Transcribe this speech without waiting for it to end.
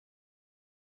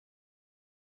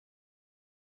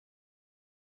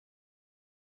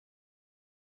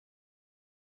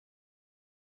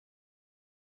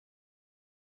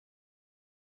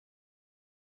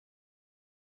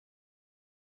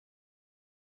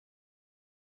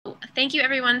thank you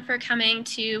everyone for coming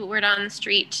to Word on the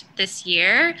Street this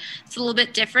year. It's a little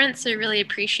bit different, so I really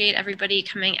appreciate everybody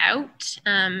coming out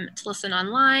to listen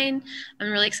online.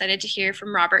 I'm really excited to hear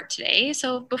from Robert today.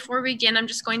 So before we begin, I'm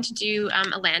just going to do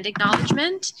a land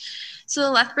acknowledgement. So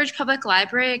the Lethbridge Public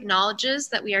Library acknowledges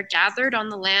that we are gathered on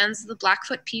the lands of the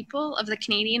Blackfoot people of the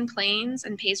Canadian Plains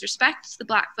and pays respect to the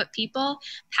Blackfoot people,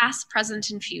 past, present,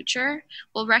 and future,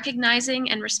 while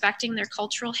recognizing and respecting their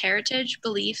cultural heritage,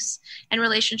 beliefs, and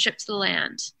relationship to the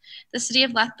land. The city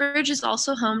of Lethbridge is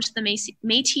also home to the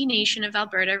Métis Nation of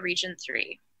Alberta, Region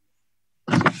 3.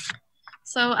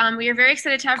 So we are very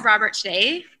excited to have Robert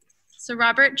today. So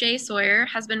Robert J. Sawyer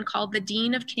has been called the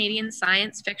Dean of Canadian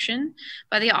Science Fiction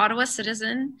by the Ottawa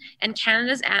Citizen and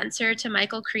Canada's answer to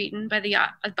Michael Crichton by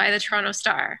the Toronto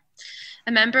Star.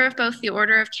 A member of both the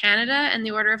Order of Canada and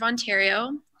the Order of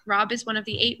Ontario, Rob is one of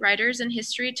the 8 writers in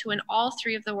history to win all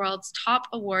 3 of the world's top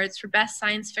awards for Best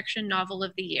Science Fiction Novel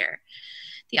of the Year.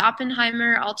 The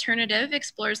Oppenheimer Alternative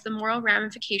explores the moral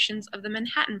ramifications of the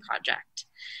Manhattan Project.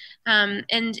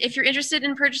 And if you're interested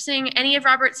in purchasing any of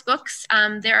Robert's books,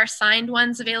 there are signed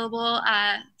ones available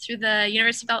through the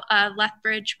University of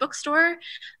Lethbridge bookstore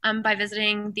by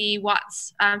visiting the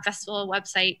Watts Festival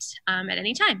website at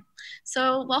any time.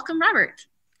 So welcome, Robert.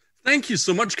 Thank you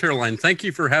so much, Caroline. Thank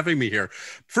you for having me here.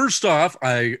 First off,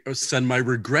 I send my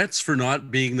regrets for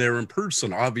not being there in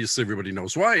person. Obviously, everybody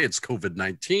knows why. It's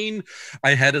COVID-19.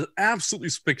 I had an absolutely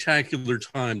spectacular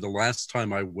time the last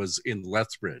time I was in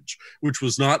Lethbridge, which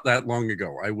was not that long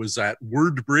ago. I was at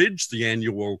WordBridge, the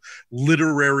annual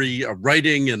literary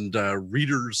writing and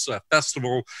readers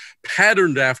festival,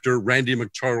 patterned after Randy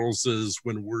McCharles's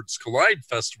When Words Collide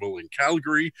festival in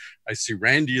Calgary. I see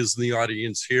Randy is in the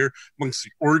audience here. Amongst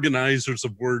the organizers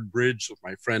of WordBridge, with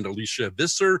my friend Alicia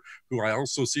Visser, who I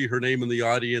also see her name in the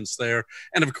audience there.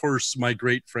 And of course, my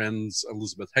great friends,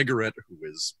 Elizabeth Hegaret, who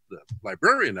is the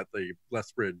librarian at the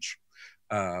Lethbridge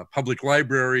Public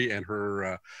Library, and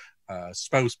her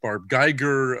spouse, Barb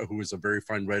Geiger, who is a very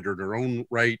fine writer in her own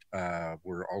right,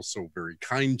 were also very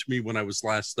kind to me when I was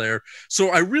last there.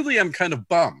 So I really am kind of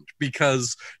bummed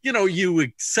because, you know,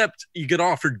 you get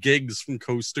offered gigs from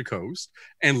coast to coast,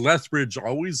 and Lethbridge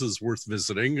always is worth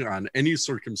visiting on any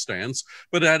circumstance,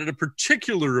 but I had a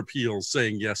particular appeal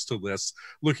saying yes to this,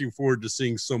 looking forward to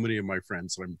seeing so many of my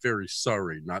friends. And I'm very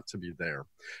sorry not to be there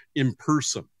in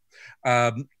person.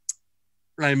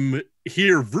 I'm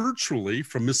here virtually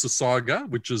from Mississauga,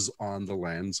 which is on the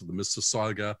lands of the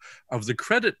Mississauga of the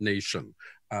Credit Nation,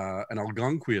 an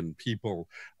Algonquian people,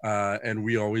 and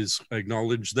we always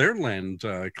acknowledge their land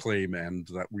claim, and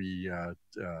that we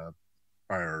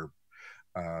are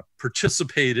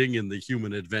participating in the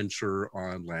human adventure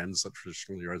on lands that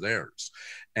traditionally are theirs.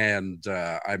 And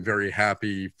I'm very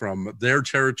happy from their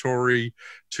territory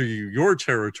to your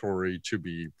territory to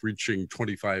be reaching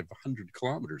 2,500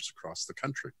 kilometers across the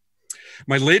country.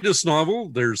 My latest novel,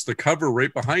 there's the cover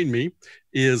right behind me,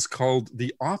 is called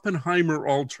The Oppenheimer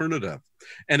Alternative.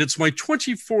 And it's my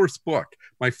 24th book,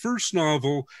 my first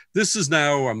novel. This is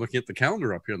now, I'm looking at the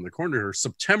calendar up here in the corner here,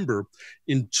 September.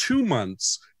 In 2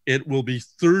 months, it will be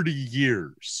 30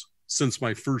 years since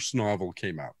my first novel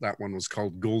came out. That one was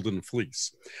called Golden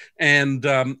Fleece. And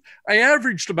I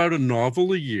averaged about a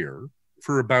novel a year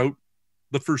for about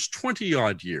the first 20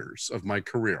 odd years of my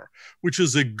career, which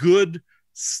is a good,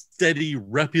 steady,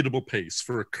 reputable pace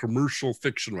for a commercial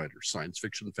fiction writer. Science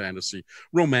fiction, fantasy,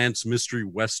 romance, mystery,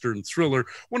 Western, thriller,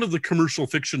 one of the commercial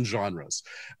fiction genres.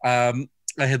 I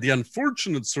had the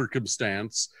unfortunate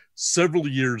circumstance several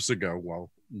years ago,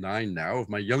 well, 9 now, of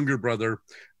my younger brother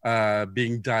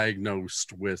being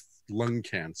diagnosed with lung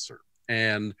cancer.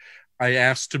 And I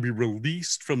asked to be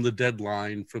released from the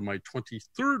deadline for my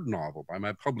 23rd novel by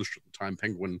my publisher at the time,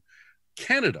 Penguin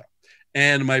Canada.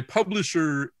 And my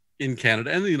publisher in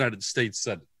Canada and the United States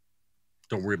said,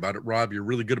 "Don't worry about it, Rob. You're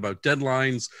really good about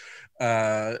deadlines.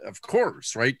 Of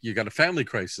course, right? You got a family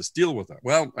crisis. Deal with it."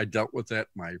 Well, I dealt with it.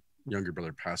 My younger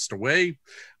brother passed away,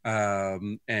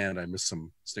 and I miss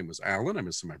him. His name was Alan. I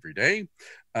miss him every day.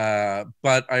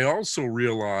 But I also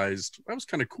realized that was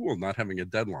kind of cool not having a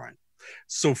deadline.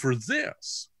 So for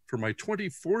my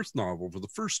 24th novel, for the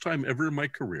first time ever in my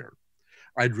career,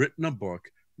 I'd written a book.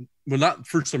 Well, not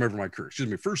first time ever in my career, excuse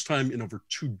me, first time in over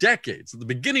 2 decades. At the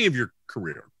beginning of your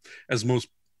career, as most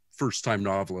first-time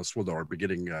novelists will know, or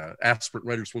beginning aspirant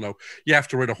writers will know, you have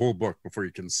to write a whole book before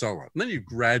you can sell it. And then you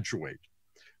graduate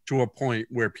to a point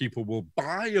where people will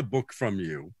buy a book from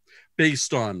you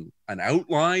based on an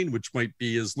outline, which might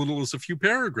be as little as a few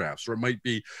paragraphs, or it might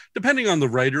be, depending on the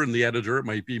writer and the editor, it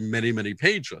might be many, many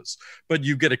pages, but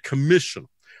you get a commission.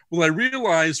 Well, I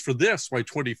realized for this, my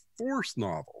 24th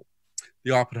novel,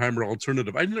 the Oppenheimer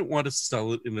Alternative, I didn't want to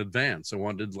sell it in advance. I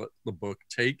wanted to let the book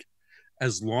take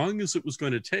as long as it was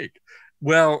going to take.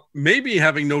 Well, maybe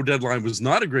having no deadline was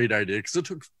not a great idea because it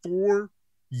took 4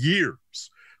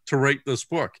 years to write this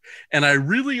book. And I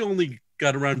really only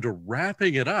got around to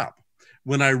wrapping it up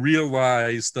when I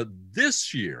realized that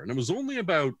this year, and it was only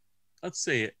about, let's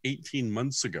say 18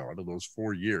 months ago out of those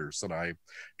 4 years, that I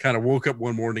kind of woke up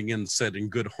one morning and said in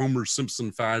good Homer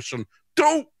Simpson fashion,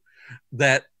 don't,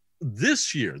 that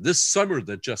this year, this summer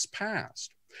that just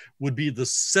passed, would be the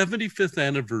 75th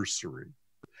anniversary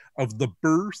of the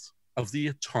birth of the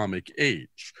atomic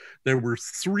age. There were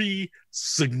 3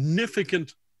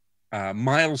 significant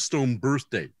milestone birth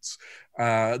dates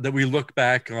that we look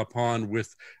back upon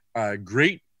with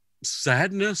great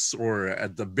sadness, or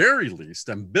at the very least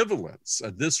ambivalence,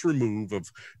 at this remove of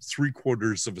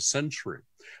 3/4 of a century.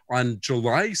 On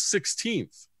July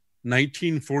 16th,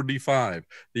 1945,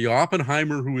 the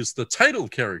Oppenheimer, who is the title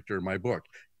character in my book,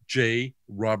 J.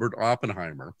 Robert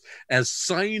Oppenheimer, as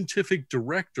scientific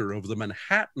director of the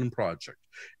Manhattan Project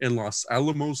in Los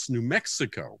Alamos, New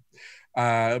Mexico,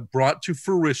 brought to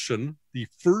fruition the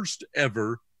first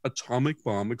ever atomic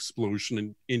bomb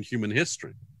explosion in human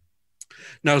history.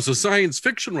 Now, as a science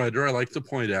fiction writer, I like to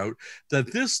point out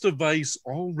that this device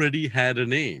already had a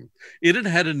name. It had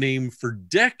had a name for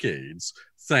decades,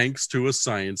 thanks to a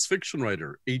science fiction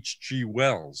writer, H.G.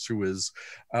 Wells, who is,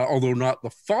 although not the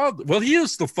father, well, he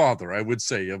is the father, I would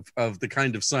say, of the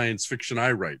kind of science fiction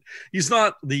I write. He's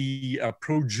not the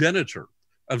progenitor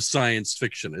of science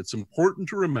fiction. It's important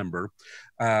to remember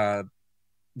that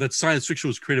science fiction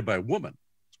was created by a woman.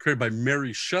 It was created by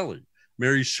Mary Shelley.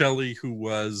 Mary Shelley, who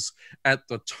was at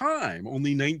the time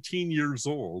only 19 years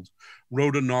old,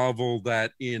 wrote a novel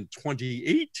that in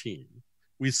 2018,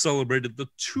 we celebrated the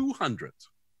 200th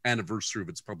anniversary of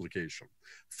its publication.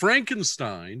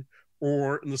 Frankenstein,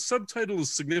 and the subtitle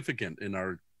is significant in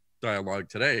our dialogue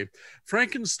today,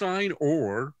 Frankenstein,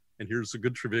 or, and here's a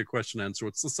good trivia question answer,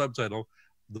 what's the subtitle?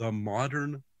 The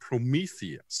Modern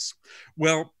Prometheus.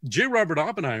 Well, J. Robert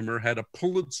Oppenheimer had a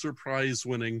Pulitzer Prize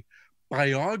winning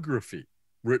biography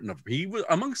written of him. He was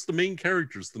amongst the main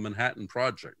characters of the Manhattan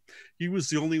Project. He was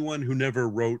the only one who never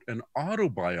wrote an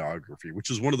autobiography, which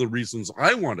is one of the reasons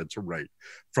I wanted to write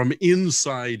from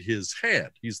inside his head.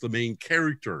 He's the main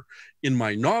character in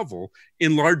my novel.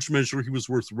 In large measure, he was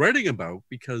worth writing about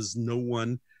because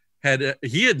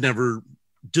he had never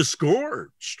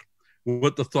disgorged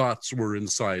what the thoughts were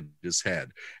inside his head.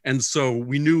 And so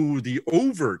we knew the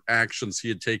overt actions he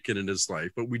had taken in his life,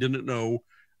 but we didn't know,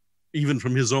 even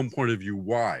from his own point of view,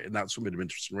 why. And that's what made him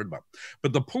interesting to read about.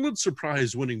 But the Pulitzer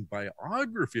Prize winning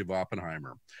biography of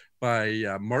Oppenheimer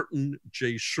by Martin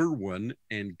J. Sherwin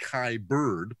and Kai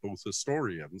Bird, both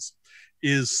historians,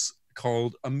 is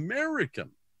called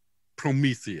American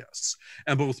Prometheus.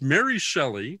 And both Mary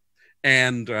Shelley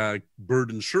and Bird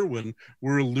and Sherwin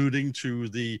were alluding to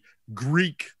the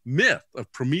Greek myth of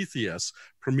Prometheus,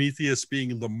 Prometheus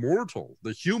being the mortal,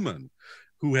 the human,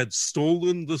 who had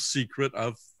stolen the secret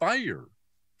of fire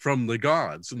from the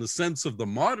gods. In the sense of the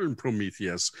modern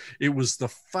Prometheus, it was the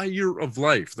fire of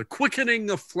life, the quickening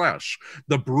of flesh,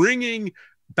 the bringing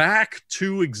back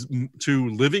to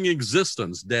living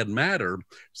existence dead matter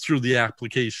through the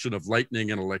application of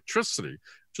lightning and electricity,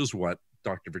 which is what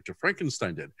Dr. Victor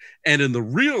Frankenstein did. And in the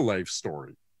real life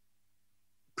story,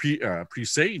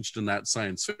 presaged in that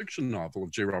science fiction novel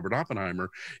of J. Robert Oppenheimer,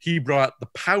 he brought the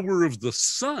power of the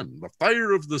sun, the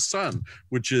fire of the sun,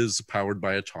 which is powered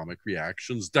by atomic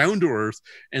reactions, down to Earth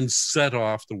and set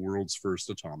off the world's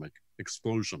first atomic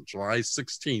explosion, July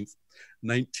 16th,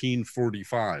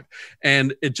 1945.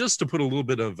 And just to put a little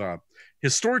bit of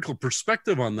historical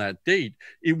perspective on that date,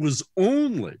 it was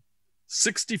only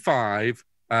 65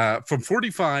 from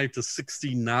 45 to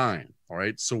 69. All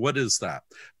right. So what is that?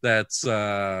 That's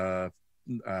 45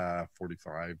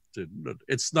 to,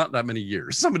 it's not that many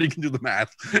years. Somebody can do the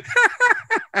math.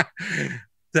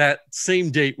 That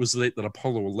same date was the date that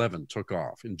Apollo 11 took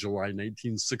off in July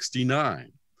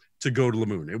 1969 to go to the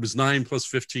moon. It was 9 plus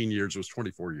 15 years. It was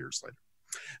 24 years later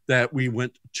that we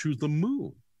went to the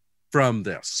moon from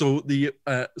this. So the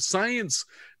science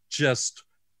just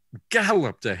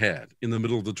galloped ahead in the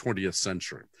middle of the 20th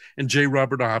century. And J.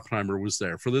 Robert Oppenheimer was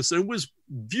there for this. It was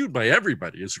viewed by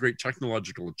everybody as a great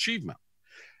technological achievement.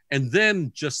 And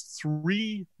then just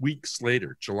 3 weeks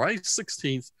later, July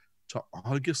 16th to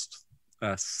August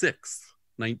 6th,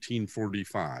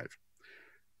 1945,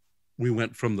 we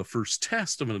went from the first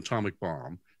test of an atomic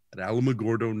bomb at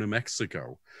Alamogordo, New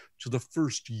Mexico, to the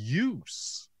first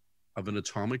use of an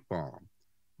atomic bomb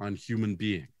on human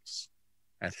beings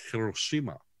at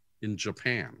Hiroshima in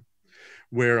Japan.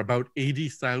 where about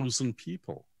 80,000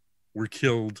 people were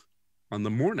killed on the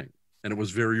morning. And it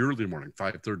was very early morning,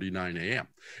 5:39 a.m.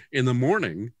 In the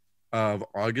morning of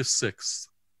August 6th,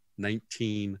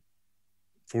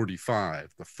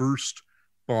 1945, the first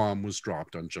bomb was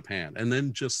dropped on Japan. And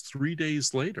then just 3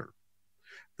 days later,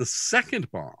 the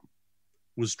second bomb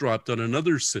was dropped on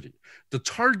another city. The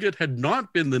target had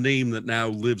not been the name that now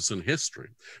lives in history.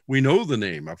 We know the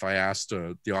name. If I asked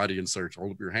the audience there to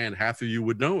hold up your hand, half of you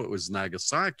would know it was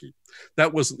Nagasaki.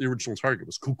 That wasn't the original target. It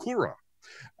was Kokura.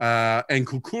 And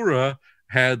Kokura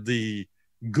had the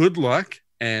good luck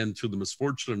and to the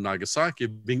misfortune of Nagasaki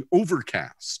of being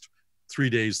overcast 3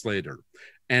 days later.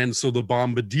 And so the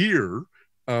bombardier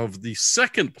of the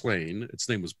second plane, its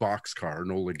name was Boxcar,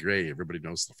 Nola Gray, everybody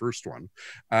knows the first one.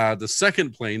 The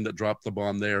second plane that dropped the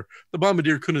bomb there, the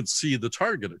bombardier couldn't see the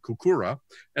target at Kokura,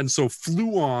 and so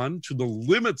flew on to the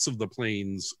limits of the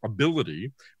plane's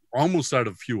ability, almost out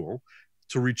of fuel,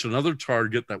 to reach another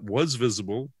target that was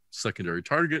visible, secondary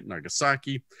target,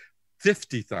 Nagasaki.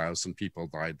 50,000 people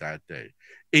died that day.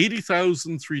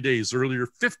 80,000 3 days earlier,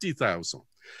 50,000.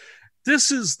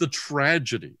 This is the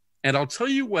tragedy. And I'll tell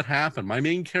you what happened. My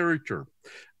main character,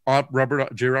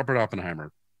 Robert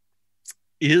Oppenheimer,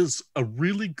 is a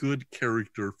really good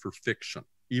character for fiction,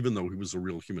 even though he was a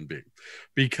real human being,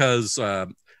 because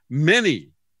many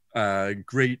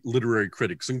great literary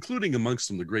critics, including amongst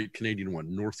them the great Canadian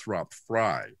one, Northrop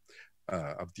Frye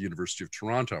of the University of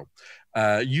Toronto,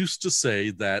 used to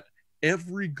say that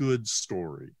every good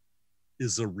story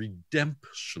is a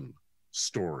redemption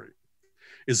story,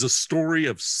 is a story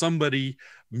of somebody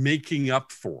making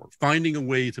up for, finding a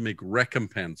way to make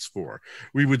recompense for.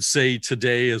 We would say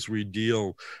today, as we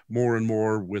deal more and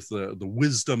more with the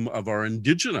wisdom of our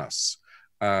Indigenous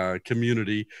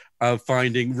community, of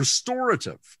finding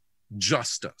restorative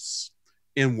justice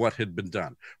in what had been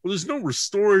done. Well, there's no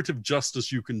restorative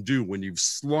justice you can do when you've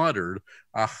slaughtered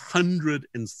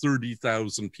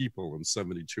 130,000 people in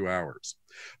 72 hours.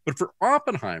 But for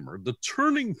Oppenheimer, the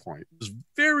turning point was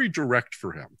very direct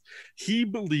for him. He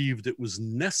believed it was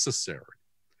necessary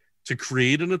to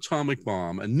create an atomic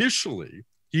bomb. Initially,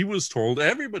 he was told,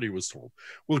 everybody was told,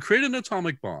 we'll create an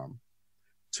atomic bomb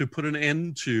to put an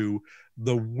end to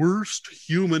the worst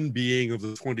human being of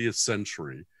the 20th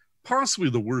century, possibly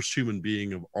the worst human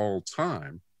being of all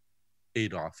time,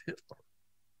 Adolf Hitler.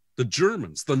 The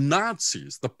Germans, the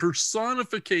Nazis, the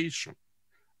personification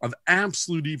of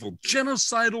absolute evil,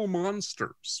 genocidal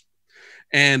monsters.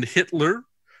 And Hitler,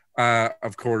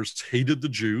 of course, hated the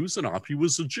Jews, and Oppie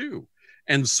was a Jew.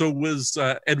 And so was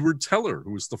Edward Teller,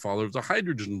 who was the father of the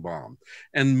hydrogen bomb,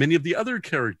 and many of the other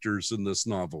characters in this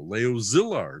novel. Leo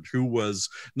Szilard, who was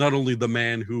not only the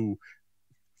man who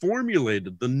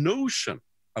formulated the notion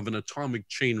of an atomic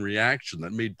chain reaction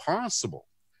that made possible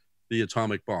the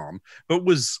atomic bomb, but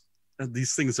was,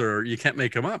 these things are, you can't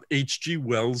make them up, H.G.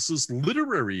 Wells's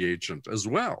literary agent as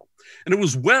well. And it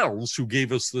was Wells who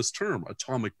gave us this term,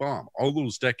 atomic bomb, all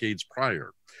those decades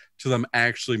prior to them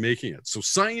actually making it. So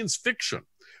science fiction,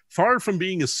 far from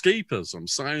being escapism,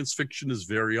 science fiction is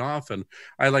very often,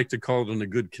 I like to call it in a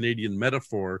good Canadian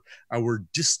metaphor, our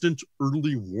distant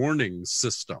early warning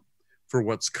system for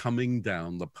what's coming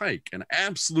down the pike. And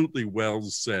absolutely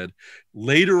Wells said,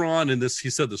 later on in this, he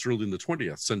said this early in the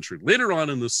 20th century, later on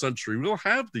in this century, we'll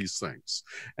have these things,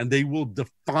 and they will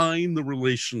define the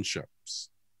relationships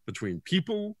between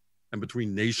people and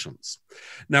between nations.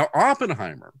 Now,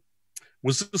 Oppenheimer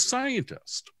was a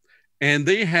scientist, and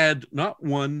they had not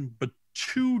one, but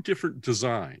two different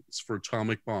designs for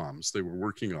atomic bombs they were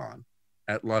working on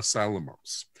at Los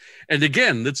Alamos. And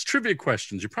again, that's trivia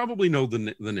questions. You probably know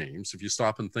the names if you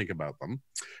stop and think about them.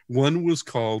 One was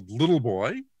called Little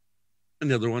Boy, and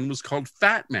the other one was called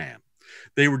Fat Man.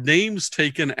 They were names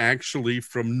taken actually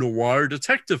from noir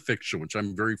detective fiction, which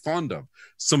I'm very fond of.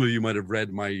 Some of you might have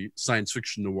read my science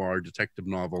fiction noir detective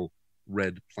novel,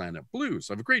 Red Planet Blues.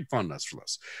 I have a great fondness for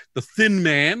this. The Thin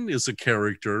Man is a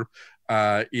character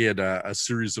in a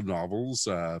series of novels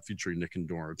featuring Nick and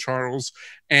Dora Charles.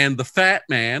 And the Fat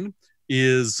Man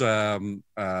is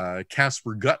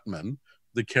Casper Gutman,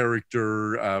 the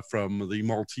character from the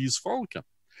Maltese Falcon.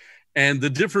 And the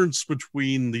difference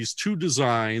between these two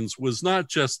designs was not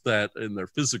just that in their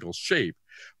physical shape,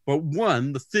 but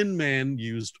one, the Thin Man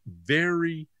used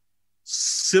very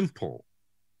simple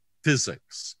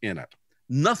physics in it.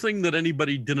 Nothing that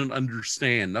anybody didn't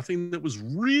understand, nothing that was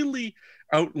really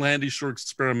outlandish or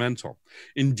experimental.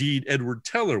 Indeed, Edward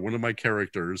Teller, one of my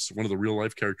characters, one of the real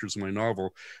life characters in my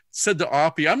novel, said to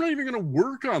Oppie, I'm not even going to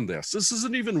work on this. This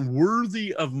isn't even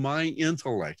worthy of my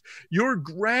intellect. Your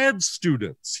grad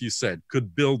students, he said,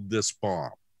 could build this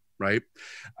bomb, right?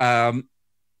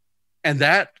 And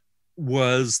that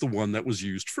was the one that was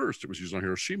used first. It was used on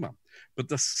Hiroshima. But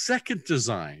the second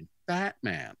design,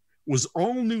 Batman, was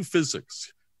all new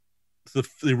physics. The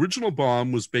original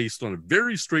bomb was based on a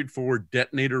very straightforward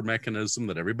detonator mechanism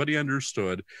that everybody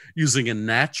understood, using a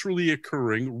naturally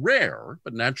occurring, rare,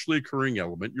 but naturally occurring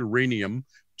element,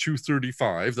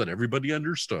 uranium-235, that everybody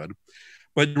understood.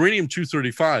 But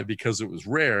uranium-235, because it was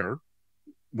rare,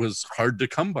 was hard to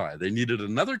come by. They needed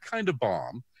another kind of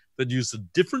bomb that used a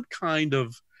different kind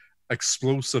of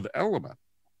explosive element.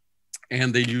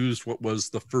 And they used what was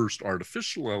the first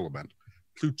artificial element,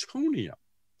 plutonium.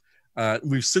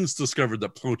 We've since discovered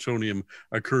that plutonium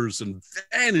occurs in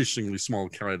vanishingly small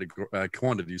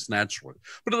quantities naturally,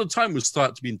 but at the time was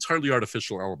thought to be an entirely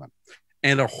artificial element.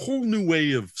 And a whole new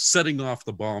way of setting off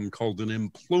the bomb called an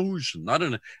implosion, not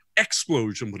an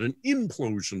explosion, but an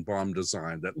implosion bomb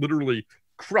design that literally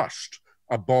crushed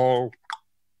a ball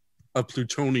of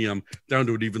plutonium down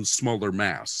to an even smaller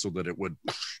mass so that it would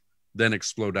then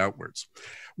explode outwards.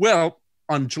 Well,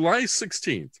 on July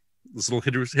 16th, this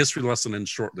little history lesson in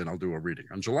short, then I'll do a reading.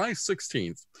 On July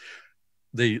 16th,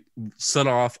 they set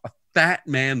off a Fat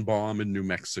Man bomb in New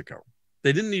Mexico.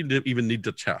 They didn't even need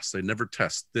to test. They never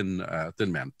test Thin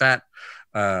Man. Fat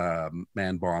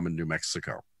Man bomb in New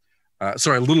Mexico.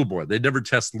 Little Boy. They never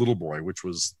test Little Boy, which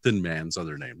was Thin Man's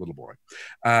other name, Little Boy.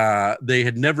 They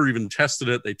had never even tested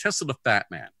it. They tested a Fat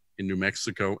Man in New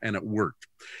Mexico, and it worked.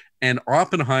 And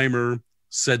Oppenheimer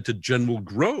said to General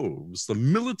Groves, the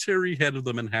military head of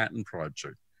the Manhattan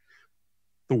Project,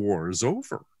 the war is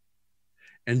over.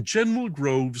 And General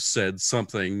Groves said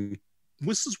something,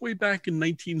 this is way back in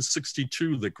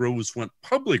 1962 that Groves went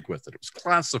public with it. It was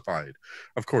classified,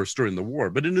 of course, during the war,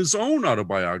 but in his own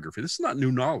autobiography, this is not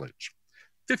new knowledge.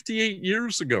 58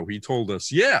 years ago, he told us,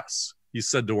 yes, he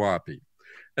said to Oppie,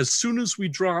 as soon as we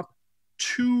drop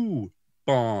 2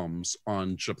 bombs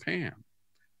on Japan,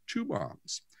 2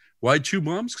 bombs. Why 2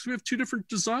 bombs? Because we have 2 different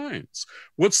designs.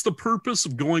 What's the purpose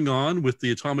of going on with the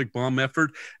atomic bomb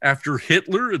effort after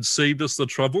Hitler had saved us the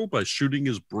trouble by shooting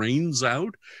his brains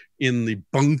out in the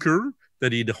bunker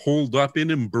that he'd holed up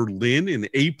in Berlin in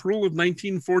April of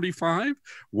 1945?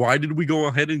 Why did we go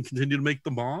ahead and continue to make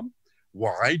the bomb?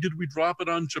 Why did we drop it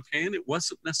on Japan? It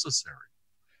wasn't necessary.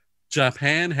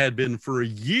 Japan had been for a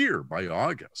year by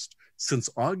August, since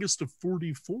August of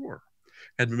 44,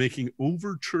 had been making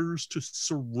overtures to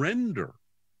surrender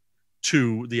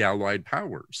to the Allied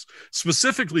powers,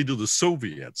 specifically to the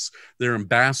Soviets. Their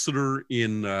ambassador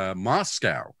in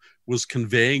Moscow was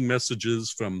conveying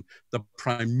messages from the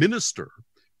prime minister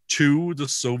to the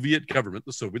Soviet government.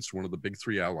 The Soviets were one of the big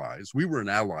 3 allies. We were an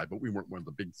ally, but we weren't one of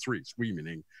the big 3s. We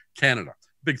meaning Canada,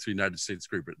 big 3, United States,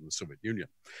 Great Britain, the Soviet Union,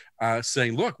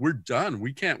 saying, look, we're done.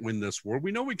 We can't win this war.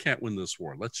 We know we can't win this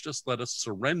war. Let's just let us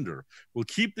surrender. We'll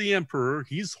keep the emperor.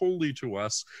 He's holy to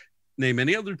us. Name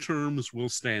any other terms, we'll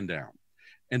stand down.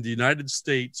 And the United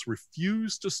States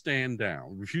refused to stand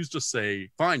down, refused to say,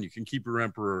 fine, you can keep your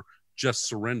emperor, just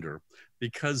surrender,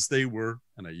 because they were,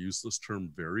 and I use this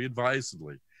term very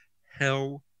advisedly,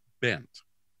 hell-bent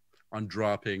on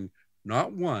dropping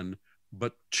not 1,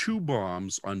 but 2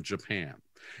 bombs on Japan.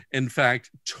 In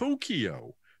fact,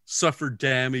 Tokyo suffered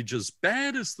damage as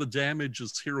bad as the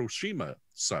damages Hiroshima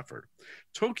suffered.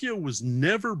 Tokyo was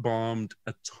never bombed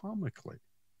atomically.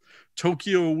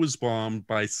 Tokyo was bombed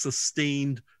by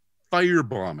sustained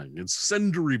firebombing,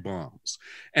 incendiary bombs.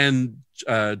 And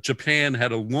Japan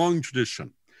had a long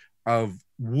tradition of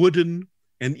wooden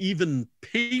and even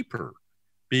paper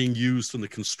being used in the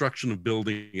construction of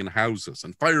buildings and houses,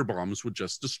 and firebombs would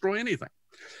just destroy anything.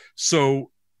 So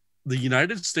the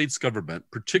United States government,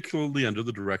 particularly under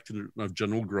the direction of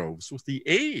General Groves, with the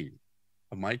aid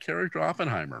of my character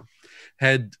Oppenheimer,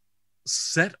 had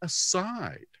set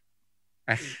aside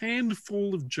a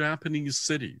handful of Japanese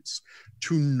cities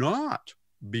to not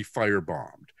be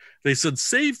firebombed. They said,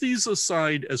 save these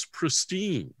aside as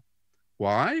pristine.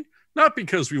 Why? Not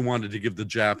because we wanted to give the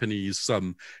Japanese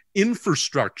some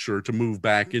infrastructure to move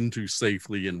back into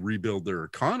safely and rebuild their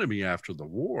economy after the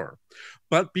war,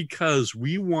 but because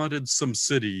we wanted some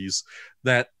cities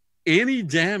that any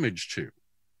damage to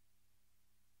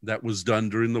that was done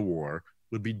during the war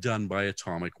would be done by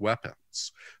atomic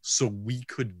weapons. So we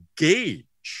could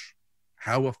gauge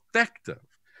how effective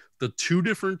the 2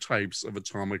 different types of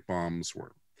atomic bombs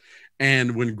were.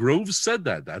 And when Groves said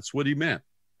that, that's what he meant.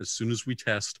 As soon as we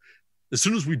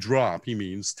drop, he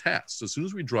means test. As soon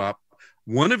as we drop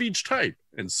 1 of each type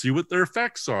and see what their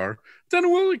effects are, then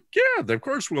of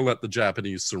course we'll let the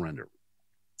Japanese surrender.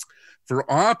 For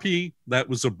Oppie, that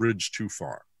was a bridge too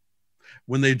far.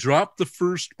 When they dropped the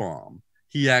first bomb,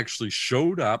 he actually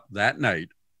showed up that night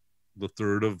the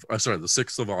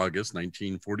 6th of August,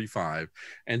 1945,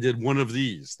 and did one of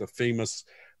these, the famous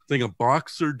thing a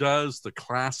boxer does, the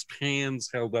clasped hands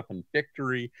held up in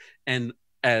victory, and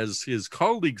as his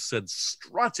colleagues said,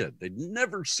 strutted. They'd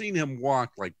never seen him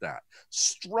walk like that.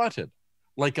 Strutted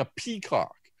like a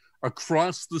peacock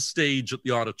across the stage at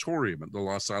the auditorium at the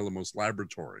Los Alamos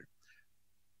Laboratory.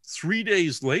 3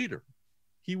 days later,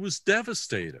 he was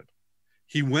devastated.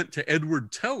 He went to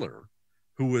Edward Teller,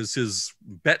 who was his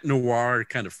bête noire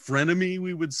kind of frenemy,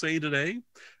 we would say today,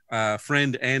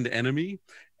 friend and enemy,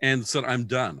 and said, I'm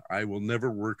done. I will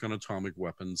never work on atomic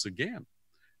weapons again.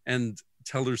 And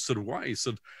Teller said, why? He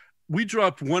said, we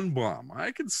dropped one bomb.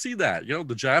 I can see that. You know,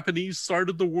 the Japanese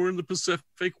started the war in the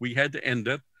Pacific. We had to end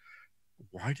it.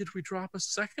 Why did we drop a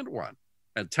second one?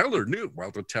 And Teller knew,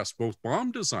 well, to test both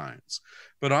bomb designs.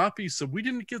 But Oppie said, we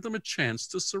didn't give them a chance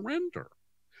to surrender.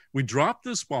 We dropped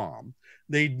this bomb.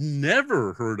 They'd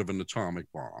never heard of an atomic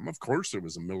bomb. Of course, it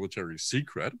was a military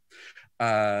secret.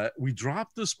 We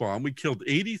dropped this bomb. We killed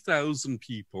 80,000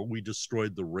 people. We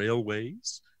destroyed the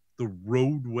railways, the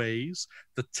roadways,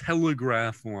 the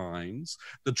telegraph lines,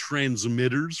 the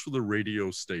transmitters for the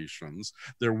radio stations.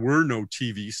 There were no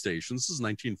TV stations. This is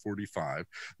 1945.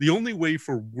 The only way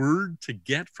for word to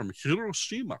get from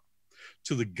Hiroshima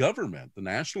to the government, the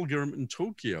national government in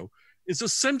Tokyo, is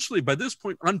essentially, by this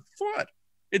point, on foot.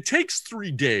 It takes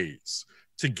 3 days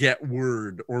to get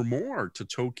word or more to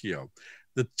Tokyo.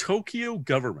 The Tokyo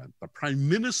government, the prime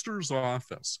minister's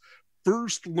office,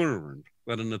 first learned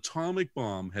that an atomic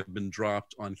bomb had been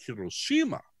dropped on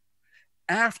Hiroshima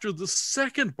after the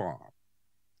second bomb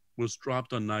was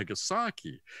dropped on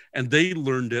Nagasaki. And they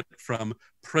learned it from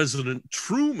President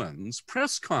Truman's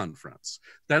press conference.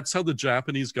 That's how the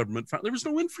Japanese government found there was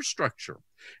no infrastructure.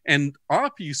 And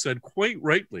Oppie said quite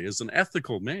rightly, as an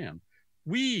ethical man,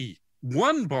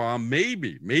 one bomb,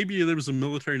 maybe there was a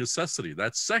military necessity.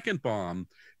 That second bomb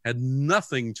had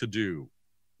nothing to do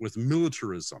with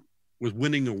militarism, with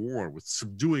winning a war, with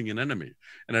subduing an enemy.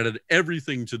 And it had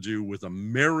everything to do with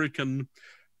American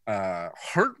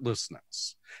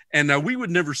heartlessness. And now we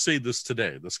would never say this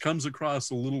today. This comes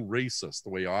across a little racist, the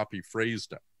way Oppie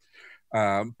phrased it.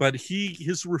 But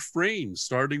his refrain,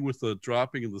 starting with the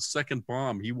dropping of the second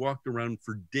bomb, he walked around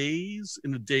for days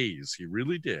and days. He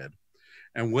really did.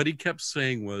 And what he kept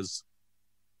saying was,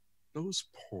 those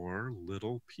poor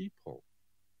little people.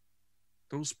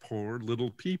 Those poor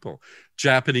little people.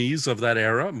 Japanese of that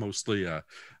era, mostly a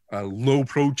low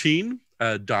protein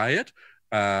diet,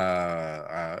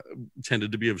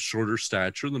 tended to be of shorter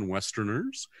stature than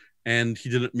Westerners. And he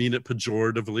didn't mean it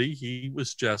pejoratively. He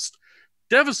was just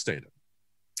devastated.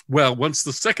 Well, once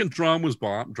the second drum was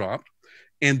dropped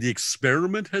and the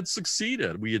experiment had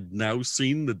succeeded, we had now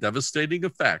seen the devastating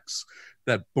effects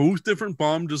that both different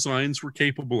bomb designs were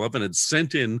capable of, and had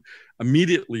sent in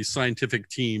immediately scientific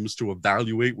teams to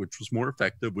evaluate which was more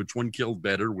effective, which one killed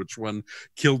better, which one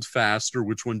killed faster,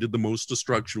 which one did the most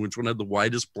destruction, which one had the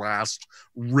widest blast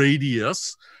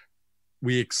radius.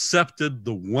 We accepted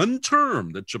the one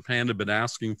term that Japan had been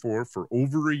asking for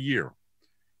over a year.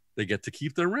 They get to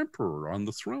keep their emperor on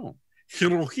the throne.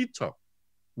 Hirohito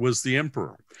was the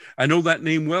emperor. I know that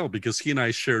name well because he and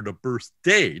I shared a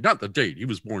birthday, not the date, he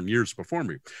was born years before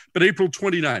me, but April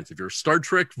 29th. If you're a Star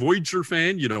Trek Voyager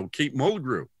fan, you know Kate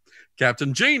Mulgrew.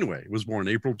 Captain Janeway was born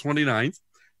April 29th.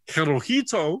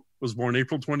 Hirohito was born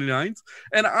April 29th.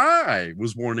 And I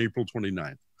was born April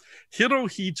 29th.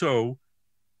 Hirohito,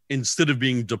 instead of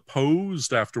being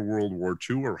deposed after World War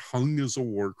II or hung as a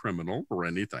war criminal or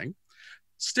anything,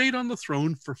 stayed on the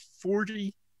throne for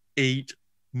 48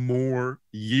 more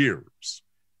years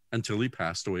until he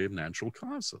passed away of natural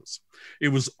causes. It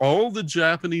was all the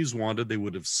Japanese wanted. They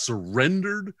would have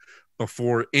surrendered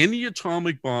before any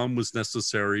atomic bomb was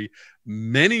necessary.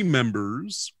 Many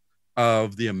members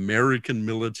of the American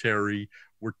military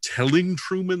were telling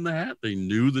Truman that. They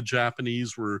knew the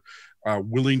Japanese were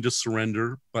willing to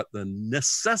surrender, but the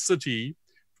necessity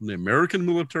from the American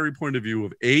military point of view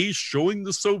of showing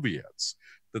the Soviets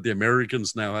that the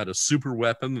Americans now had a super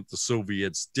weapon that the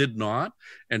Soviets did not,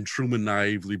 and Truman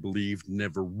naively believed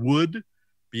never would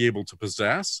be able to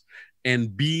possess,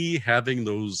 and B, having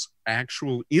those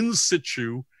actual in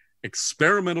situ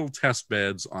experimental test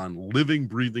beds on living,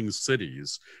 breathing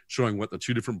cities showing what the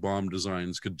two different bomb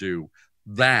designs could do.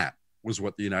 That was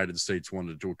what the United States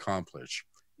wanted to accomplish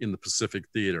in the Pacific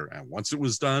theater. And once it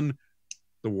was done,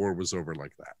 the war was over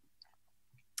like that.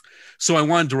 So I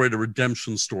wanted to write a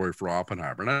redemption story for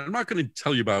Oppenheimer. And I'm not going to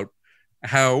tell you about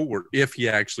how or if he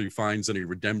actually finds any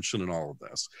redemption in all of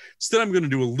this. Instead, I'm going to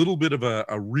do a little bit of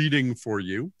a reading for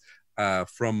you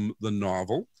from the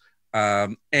novel.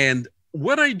 And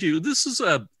what I do, this is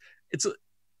a it's a,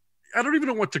 I don't even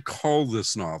know what to call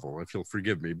this novel, if you'll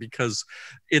forgive me, because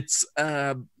it's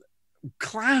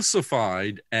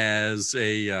classified as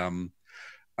a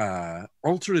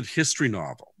alternate history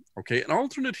novel. Okay, an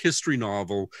alternate history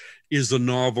novel is a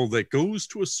novel that goes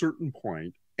to a certain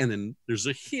point and then there's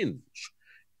a hinge.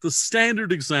 The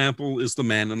standard example is The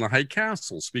Man in the High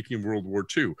Castle, speaking of World War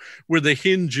II, where the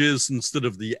hinge is, instead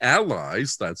of the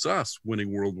Allies, that's us,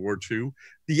 winning World War II,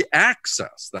 the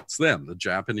Axis, that's them, the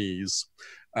Japanese,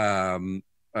 and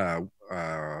the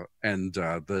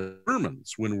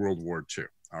Germans win World War II.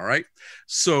 All right.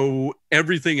 So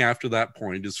everything after that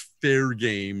point is fair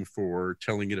game for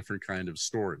telling a different kind of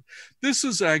story. This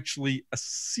is actually a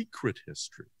secret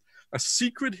history. A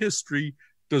secret history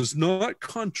does not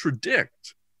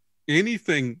contradict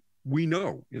anything we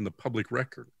know in the public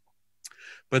record,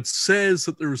 but says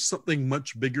that there is something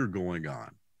much bigger going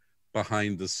on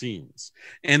behind the scenes.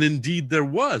 And indeed, there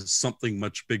was something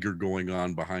much bigger going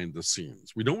on behind the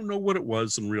scenes. We don't know what it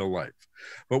was in real life,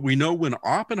 but we know when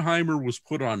Oppenheimer was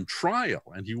put on trial,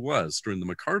 and he was during the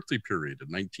McCarthy period in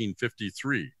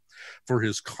 1953 for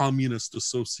his communist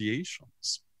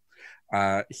associations,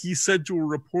 he said to a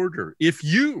reporter, if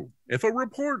a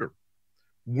reporter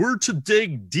were to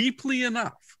dig deeply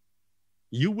enough,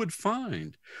 you would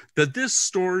find that this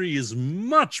story is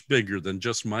much bigger than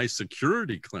just my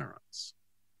security clearance.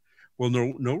 Well,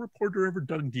 no reporter ever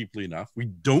dug deeply enough. We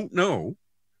don't know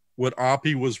what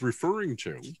Oppie was referring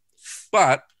to,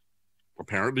 but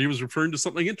apparently he was referring to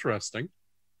something interesting.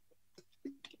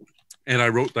 And I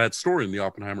wrote that story in the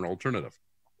Oppenheimer Alternative.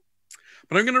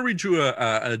 But I'm going to read you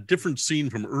a different scene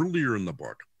from earlier in the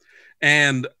book.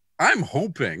 And I'm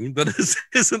hoping that this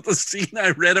isn't the scene I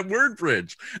read at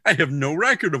Wordbridge. I have no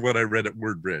record of what I read at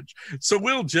Wordbridge. So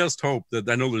we'll just hope that,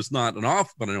 I know there's not an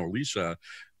off, but I know Alicia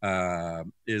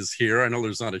is here. I know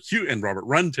there's not a huge, and Robert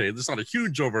Runte, there's not a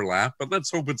huge overlap, but let's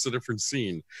hope it's a different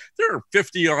scene. There are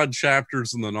 50 odd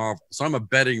chapters in the novel, so I'm a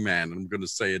betting man, and I'm going to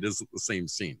say it isn't the same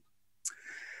scene.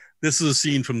 This is a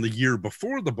scene from the year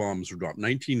before the bombs were dropped,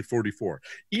 1944.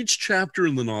 Each chapter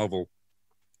in the novel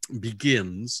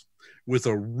begins with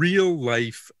a real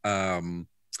life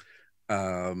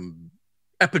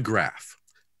epigraph,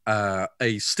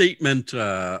 a statement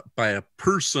by a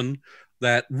person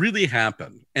that really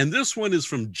happened. And this one is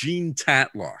from Jean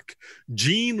Tatlock.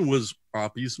 Jean was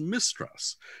Oppie's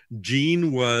mistress.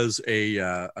 Jean was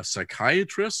a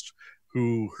psychiatrist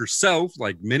who herself,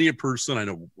 like many a person, I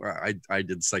know I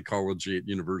did psychology at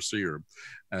university or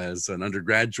as an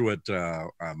undergraduate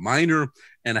minor,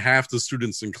 and half the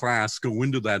students in class go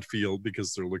into that field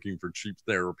because they're looking for cheap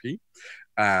therapy.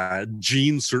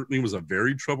 Jean certainly was a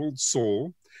very troubled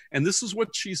soul. And this is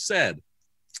what she said: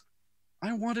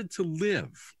 I wanted to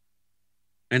live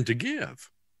and to give,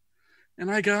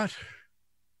 and I got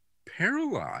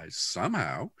paralyzed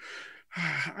somehow.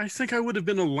 I think I would have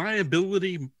been a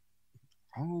liability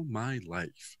all my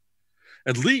life.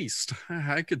 At least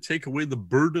I could take away the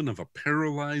burden of a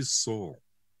paralyzed soul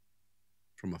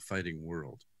from a fighting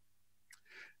world.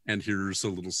 And here's a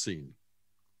little scene.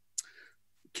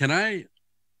 Can I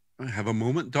have a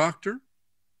moment, Doctor?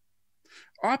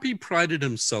 Oppie prided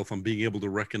himself on being able to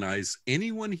recognize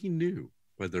anyone he knew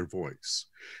by their voice.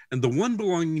 And the one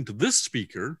belonging to this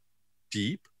speaker,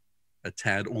 deep, a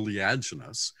tad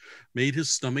oleaginous, made his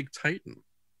stomach tighten.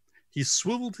 He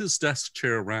swiveled his desk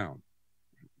chair around.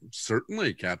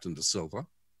 Certainly, Captain De Silva.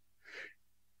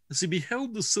 As he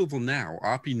beheld De Silva now,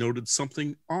 Oppie noted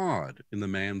something odd in the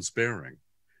man's bearing.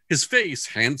 His face,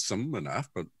 handsome enough,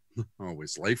 but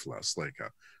always lifeless, like a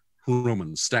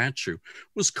Roman statue,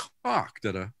 was cocked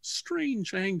at a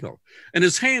strange angle, and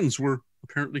his hands were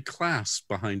apparently clasped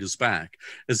behind his back,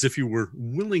 as if he were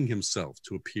willing himself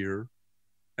to appear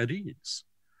at ease.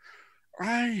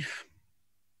 I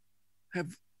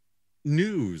have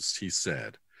news, he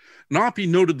said. And Oppie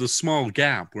noted the small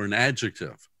gap where an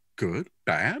adjective, good,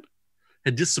 bad,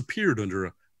 had disappeared under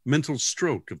a mental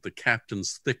stroke of the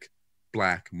captain's thick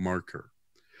black marker.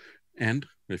 And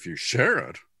if you share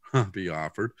it, Oppie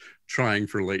offered, trying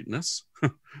for lateness,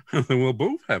 then we'll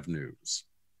both have news.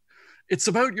 It's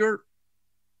about your...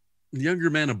 The younger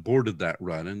man aborted that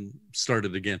run and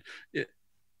started again. It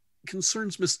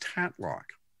concerns Miss Tatlock.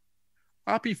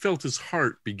 Oppie felt his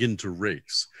heart begin to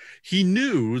race. He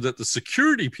knew that the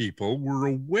security people were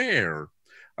aware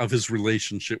of his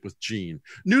relationship with Jean,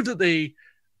 knew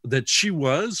that she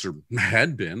was or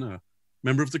had been a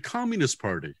member of the Communist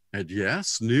Party, and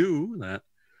yes, knew that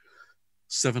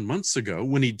 7 months ago,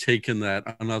 when he'd taken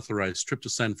that unauthorized trip to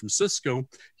San Francisco,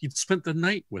 he'd spent the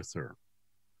night with her.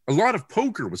 A lot of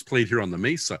poker was played here on the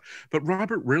Mesa, but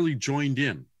Robert rarely joined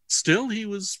in. Still, he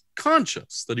was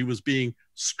conscious that he was being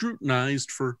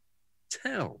scrutinized for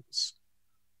tells.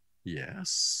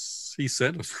 Yes, he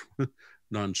said as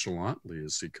nonchalantly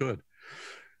as he could.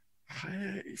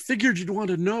 I figured you'd want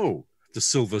to know, De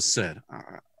Silva said.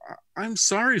 I'm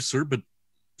sorry, sir, but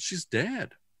she's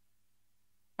dead.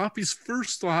 Oppie's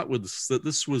first thought was that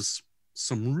this was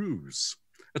some ruse,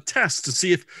 a test to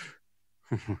see if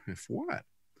what?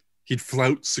 He'd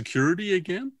flout security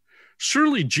again?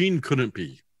 Surely Jean couldn't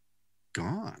be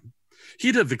gone.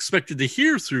 He'd have expected to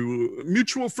hear through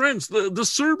mutual friends, the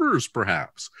Cerbers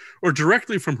perhaps, or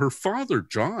directly from her father,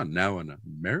 John, now an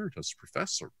emeritus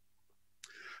professor.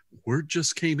 Word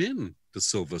just came in, De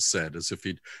Silva said, as if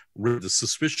he'd read the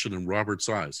suspicion in Robert's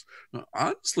eyes.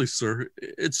 Honestly, sir,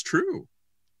 it's true.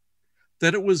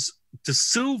 That it was De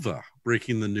Silva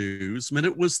breaking the news meant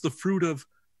it was the fruit of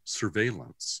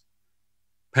surveillance.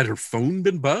 Had her phone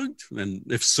been bugged? And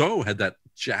if so, had that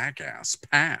jackass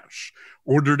Pash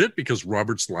ordered it because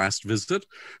Robert's last visit,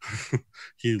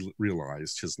 he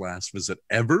realized his last visit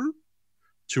ever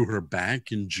to her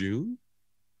back in June?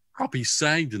 Oppie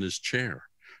sagged in his chair.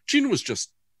 Jean was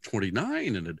just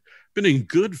 29 and had been in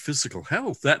good physical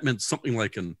health. That meant something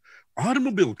like an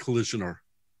automobile collision or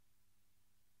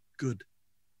good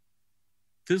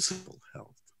physical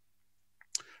health.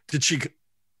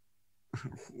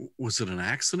 Was it an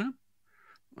accident?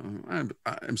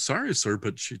 I'm sorry, sir,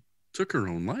 but she took her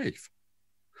own life.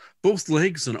 Both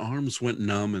legs and arms went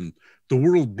numb and the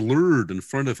world blurred in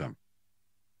front of him.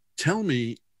 Tell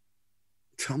me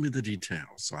the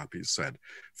details, Oppie said,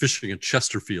 fishing a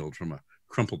Chesterfield from a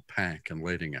crumpled pack and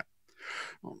lighting it.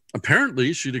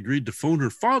 Apparently, she'd agreed to phone her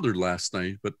father last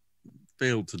night, but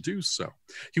failed to do so.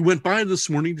 He went by this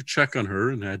morning to check on her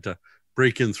and had to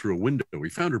break in through a window. He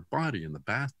found her body in the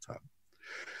bathtub.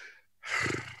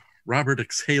 Robert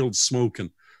exhaled smoke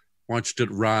and watched it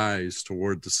rise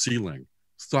toward the ceiling.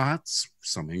 Thoughts,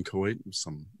 some inchoate,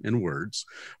 some in words,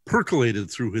 percolated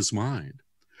through his mind.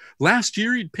 Last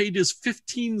year, he'd paid his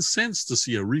 15 cents to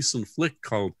see a recent flick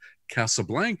called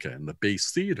Casablanca in the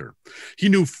Base Theater. He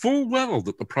knew full well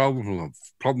that the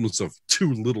problems of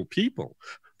too little people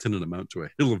didn't amount to a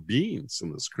hill of beans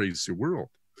in this crazy world.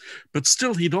 But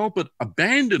still, he'd all but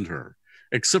abandoned her,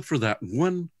 except for that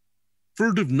one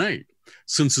furtive night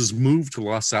since his move to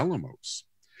Los Alamos.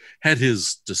 Had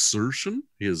his desertion,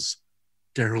 his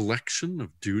dereliction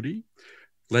of duty,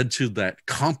 led to that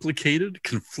complicated,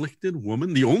 conflicted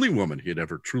woman, the only woman he had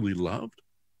ever truly loved,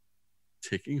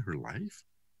 taking her life?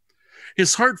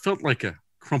 His heart felt like a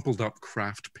crumpled up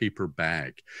craft paper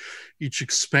bag, each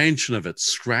expansion of it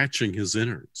scratching his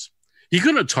innards. He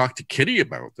couldn't talk to Kitty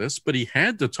about this, but he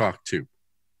had to talk to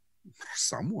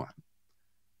someone.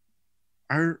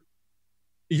 Are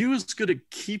you as good at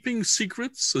keeping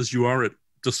secrets as you are at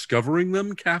discovering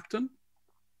them, Captain?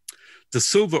 De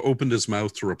Silva opened his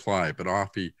mouth to reply, but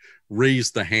Oppie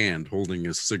raised the hand holding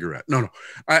his cigarette. No,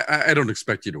 I don't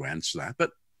expect you to answer that,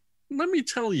 but let me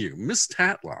tell you, Miss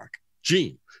Tatlock,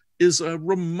 Jean, is a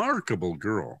remarkable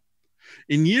girl.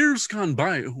 In years gone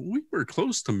by, we were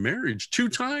close to marriage 2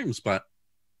 times, but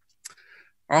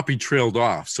Oppie trailed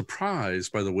off,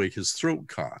 surprised by the way his throat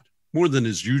caught, more than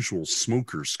his usual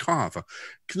smoker's cough, a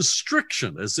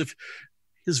constriction, as if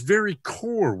his very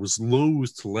core was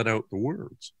loath to let out the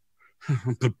words.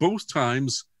 But both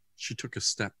times, she took a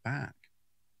step back.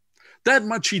 That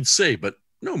much he'd say, but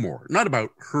no more, not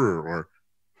about her or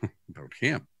about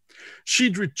him.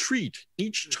 She'd retreat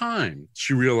each time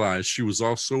she realized she was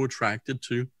also attracted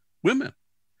to women.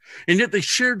 And yet they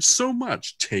shared so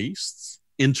much, tastes,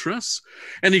 interests,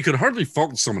 and he could hardly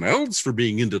fault someone else for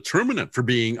being indeterminate, for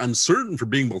being uncertain, for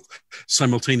being both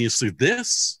simultaneously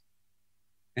this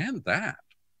and that.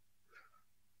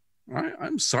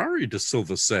 I'm sorry, De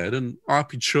Silva said, and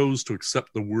Oppie chose to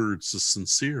accept the words as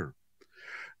sincere.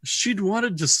 She'd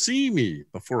wanted to see me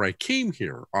before I came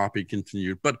here, Oppie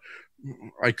continued, but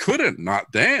I couldn't,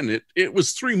 not then. It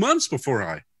was 3 months before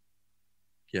I...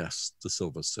 Yes, De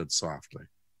Silva said softly.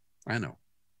 I know.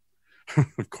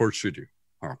 Of course you do,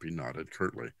 Oppie nodded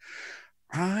curtly.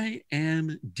 I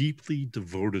am deeply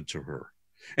devoted to her.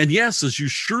 And yes, as you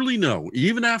surely know,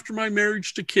 even after my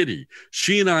marriage to Kitty,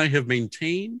 she and I have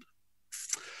maintained...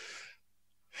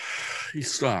 He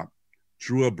stopped,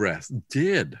 drew a breath,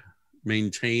 did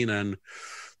maintain an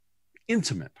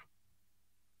intimate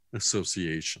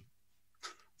association.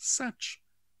 Such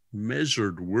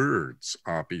measured words,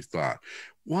 Oppie thought.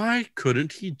 Why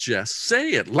couldn't he just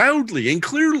say it loudly and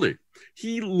clearly?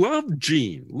 He loved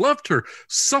Jean, loved her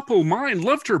supple mind,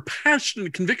 loved her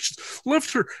passionate convictions,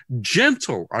 loved her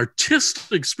gentle,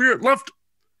 artistic spirit, loved...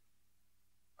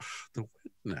 The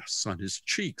wetness on his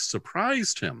cheeks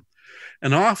surprised him.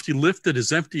 and oft he lifted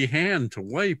his empty hand to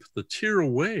wipe the tear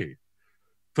away.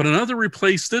 But another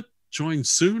replaced it, joined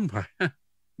soon by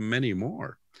many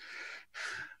more.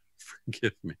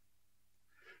 Forgive me.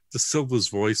 De Silva's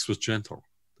voice was gentle.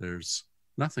 There's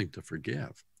nothing to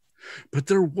forgive. But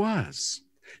there was.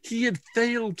 He had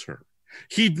failed her.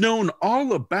 He'd known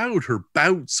all about her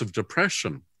bouts of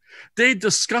depression. They'd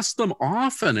discussed them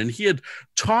often, and he had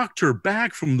talked her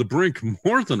back from the brink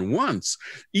more than once,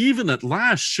 even at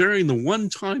last sharing the one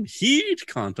time he'd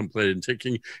contemplated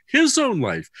taking his own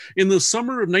life in the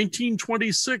summer of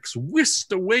 1926,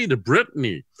 whisked away to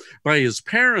Brittany by his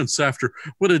parents after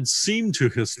what had seemed to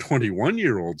his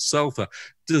 21-year-old self a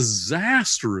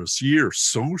disastrous year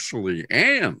socially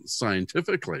and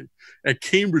scientifically at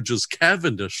Cambridge's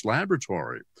Cavendish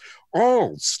Laboratory.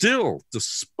 All still,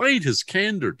 despite his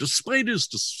candor, despite his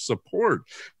support,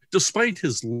 despite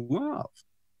his love,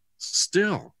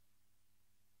 still,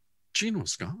 Jean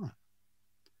was gone.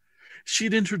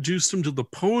 She'd introduced him to the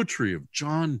poetry of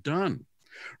John Donne,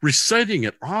 reciting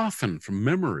it often from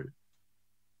memory.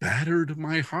 Battered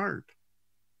my heart,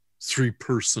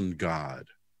 three-person God,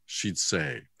 she'd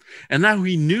say. And now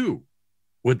he knew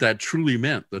what that truly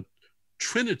meant, the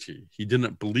Trinity he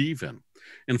didn't believe in,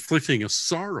 inflicting a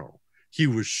sorrow he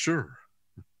was sure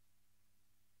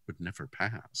would never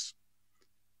pass.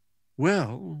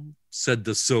 Well, said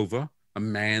De Silva, a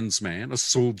man's man, a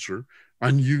soldier,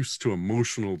 unused to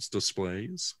emotional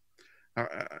displays,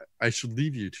 I should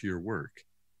leave you to your work.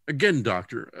 Again,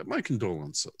 doctor, my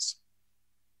condolences.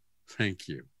 Thank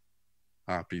you,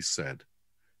 Oppie said.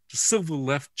 De Silva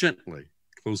left gently,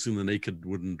 closing the naked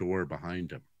wooden door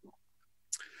behind him.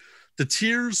 The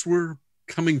tears were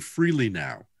coming freely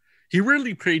now. He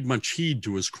rarely paid much heed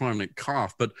to his chronic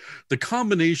cough, but the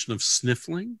combination of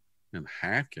sniffling and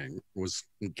hacking was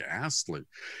ghastly,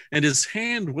 and his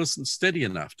hand wasn't steady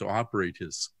enough to operate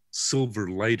his silver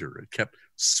lighter. It kept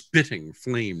spitting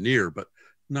flame near, but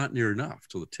not near enough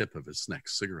to the tip of his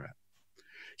next cigarette.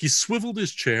 He swiveled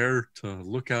his chair to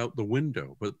look out the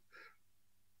window, but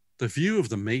the view of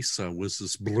the mesa was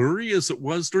as blurry as it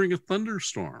was during a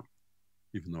thunderstorm,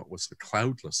 even though it was a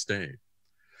cloudless day.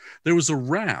 There was a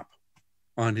rap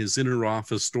on his inner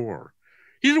office door.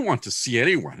 He didn't want to see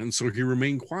anyone, and so he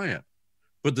remained quiet.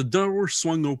 But the door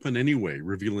swung open anyway,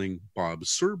 revealing Bob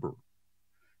Serber.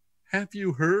 Have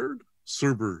you heard?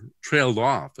 Serber trailed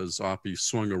off as Oppie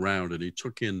swung around, and he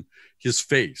took in his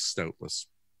face, doubtless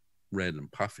red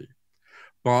and puffy.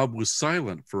 Bob was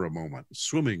silent for a moment,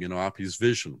 swimming in Oppie's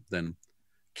vision. Then,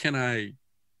 can I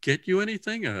get you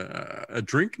anything? A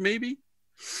drink, maybe?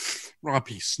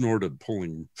 Oppie snorted,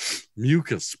 pulling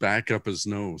mucus back up his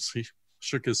nose. He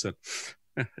shook his head.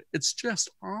 It's just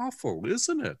awful,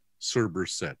 isn't it? Serber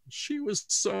said. She was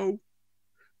so...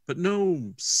 But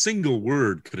no single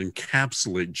word could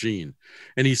encapsulate Jean,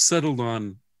 and he settled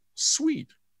on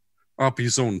sweet,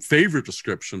 Oppie's own favorite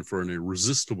description for an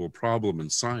irresistible problem in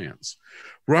science.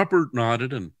 Robert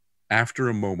nodded, and after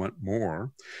a moment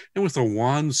more, and with a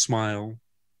wan smile,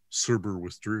 Serber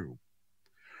withdrew.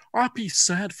 Oppie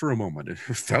sat for a moment. It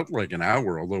felt like an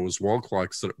hour, although his wall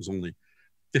clock said it was only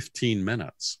 15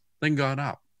 minutes, then got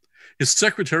up. His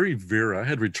secretary, Vera,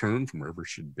 had returned from wherever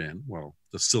she'd been, while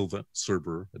De Silva,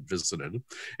 Serber, had visited,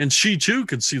 and she too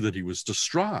could see that he was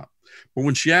distraught. But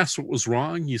when she asked what was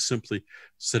wrong, he simply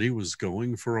said he was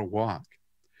going for a walk.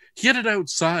 He headed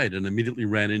outside and immediately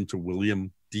ran into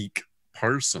William Deke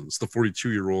Parsons, the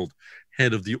 42-year-old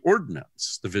head of the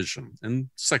Ordnance Division and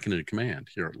second in command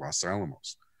here at Los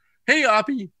Alamos. Hey,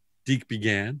 Oppie, Deke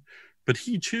began, but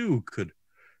he too could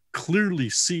clearly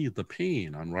see the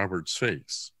pain on Robert's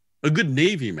face. A good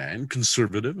Navy man,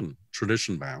 conservative and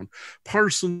tradition-bound,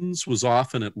 Parsons was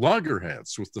often at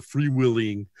loggerheads with the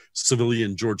freewheeling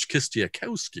civilian George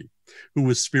Kistiakowski, who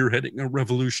was spearheading a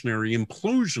revolutionary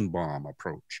implosion bomb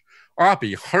approach.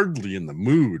 Oppie, hardly in the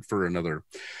mood for another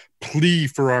plea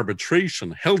for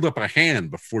arbitration, held up a hand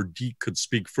before Deke could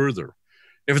speak further.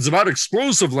 If it's about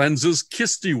explosive lenses,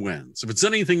 Kisti wins. If it's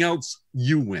anything else,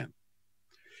 you win.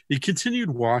 He continued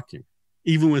walking.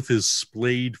 Even with his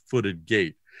splayed-footed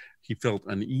gait, he felt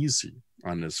uneasy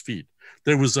on his feet.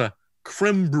 There was a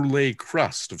creme brulee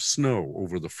crust of snow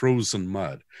over the frozen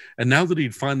mud, and now that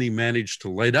he'd finally managed to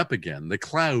light up again, the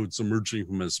clouds emerging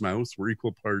from his mouth were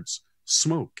equal parts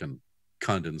smoke and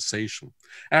condensation.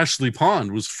 Ashley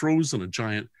Pond was frozen, a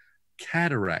giant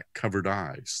cataract-covered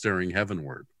eye staring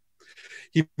heavenward.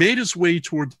 He made his way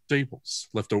toward the stables,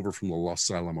 left over from the Los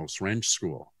Alamos Ranch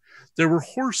School. There were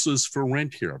horses for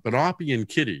rent here, but Oppie and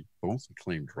Kitty, both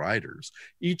acclaimed riders,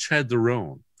 each had their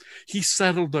own. He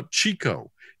saddled up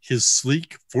Chico, his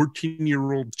sleek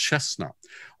 14-year-old chestnut.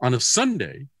 On a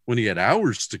Sunday, When he had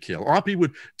hours to kill, Oppie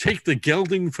would take the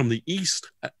gelding from the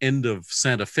east end of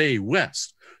Santa Fe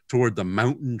west toward the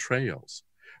mountain trails.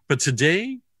 But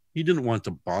today, he didn't want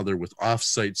to bother with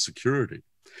off-site security.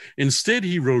 Instead,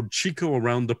 he rode Chico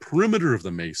around the perimeter of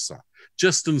the mesa,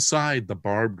 just inside the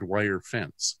barbed wire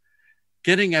fence.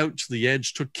 Getting out to the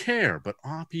edge took care, but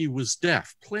Oppie was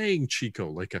deaf, playing Chico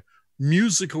like a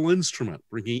musical instrument,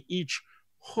 bringing each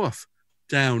hoof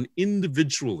down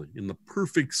individually in the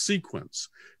perfect sequence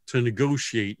to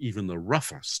negotiate even the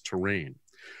roughest terrain.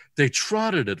 They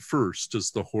trotted at first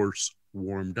as the horse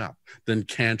warmed up, then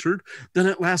cantered, then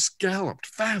at last galloped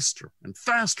faster and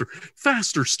faster,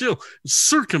 faster still,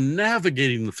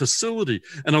 circumnavigating the facility,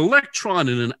 an electron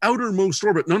in an outermost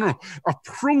orbit. No, a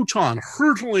proton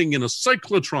hurtling in a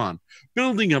cyclotron,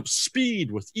 building up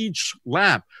speed with each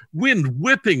lap, wind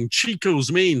whipping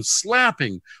Chico's mane,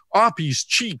 slapping Oppie's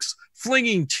cheeks,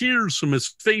 flinging tears from his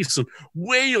face and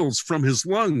wails from his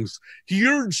lungs. He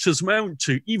urged his mount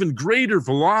to even greater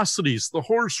velocities, the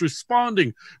horse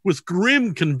responding with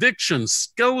grim conviction,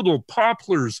 skeletal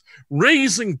poplars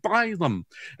raising by them,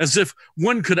 as if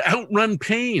one could outrun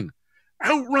pain,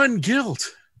 outrun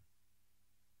guilt,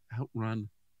 outrun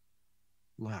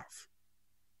love.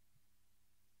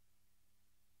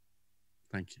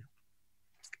 Thank you.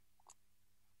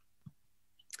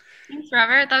 Thanks,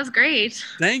 Robert. That was great.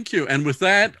 Thank you. And with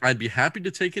that, I'd be happy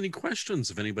to take any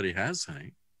questions if anybody has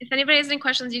any. If anybody has any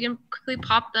questions, you can quickly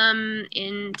pop them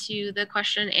into the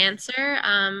question and answer.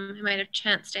 We might have a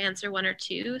chance to answer one or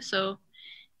two. So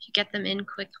if you get them in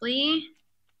quickly, you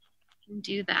can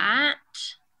do that.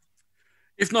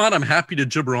 If not, I'm happy to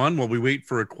gibber on while we wait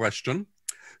for a question.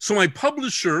 So my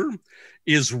publisher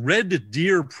is Red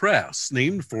Deer Press,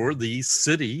 named for the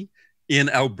city in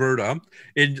Alberta.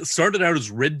 It started out as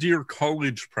Red Deer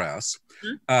College Press,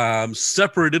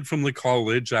 separated from the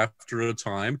college after a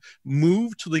time,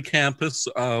 moved to the campus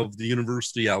of the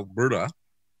University of Alberta,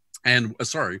 and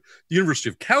the University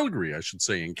of Calgary, I should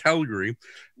say, in Calgary,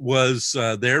 was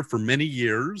there for many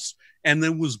years, and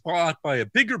then was bought by a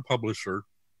bigger publisher,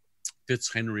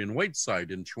 Fitzhenry and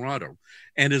Whiteside in Toronto,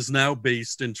 and is now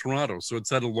based in Toronto. So it's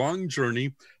had a long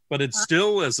journey, but it's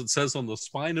still, as it says on the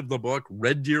spine of the book,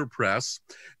 Red Deer Press.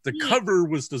 The cover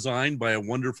was designed by a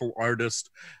wonderful artist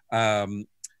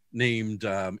named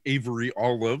Avery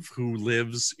Olive, who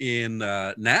lives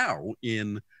now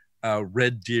in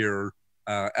Red Deer,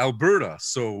 Alberta.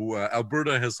 So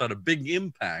Alberta has had a big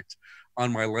impact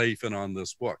on my life and on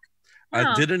this book.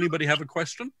 Did anybody have a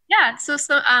question? Yeah, so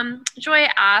Joy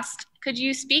asked, could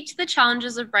you speak to the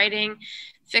challenges of writing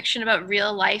fiction about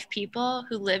real life people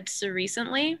who lived so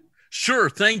recently? Sure.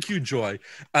 Thank you, Joy.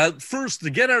 First, the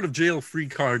get out of jail free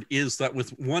card is that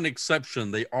with one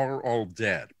exception, they are all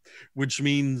dead, which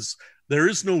means there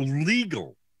is no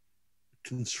legal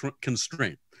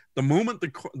constraint. The moment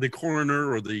the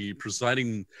coroner or the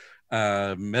presiding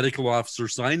medical officer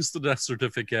signs the death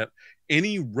certificate,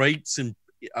 any rights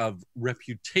of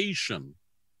reputation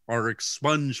are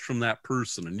expunged from that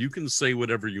person, and you can say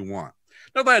whatever you want.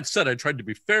 Now, that said, I tried to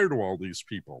be fair to all these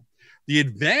people. The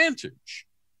advantage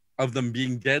of them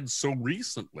being dead so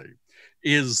recently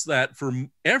is that for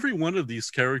every one of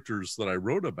these characters that I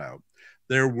wrote about,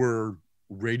 there were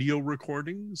radio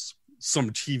recordings, some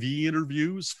TV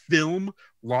interviews, film,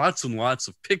 lots and lots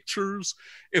of pictures.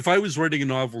 If I was writing a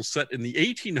novel set in the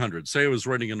 1800s, say I was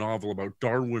writing a novel about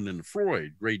Darwin and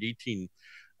Freud, Freud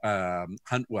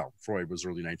was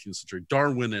early 19th century,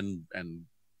 Darwin and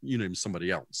you name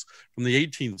somebody else from the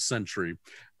 18th century,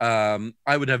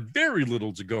 I would have very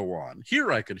little to go on.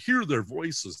 Here I could hear their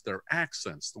voices, their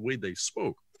accents, the way they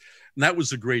spoke. And that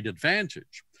was a great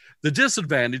advantage. The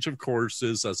disadvantage, of course,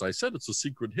 is, as I said, it's a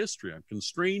secret history. I'm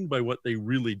constrained by what they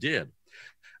really did.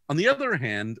 On the other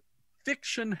hand,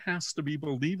 fiction has to be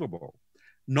believable.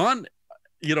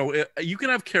 You can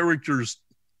have characters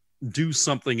do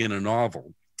something in a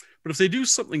novel, but if they do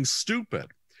something stupid,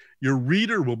 your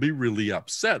reader will be really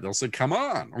upset. They'll say, come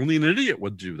on, only an idiot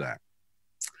would do that.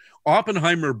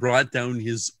 Oppenheimer brought down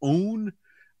his own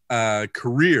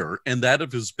career and that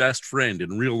of his best friend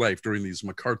in real life during these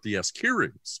McCarthy-esque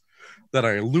hearings that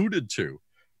I alluded to.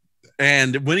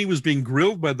 And when he was being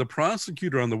grilled by the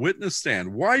prosecutor on the witness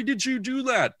stand, why did you do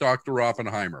that, Dr.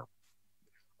 Oppenheimer?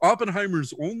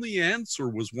 Oppenheimer's only answer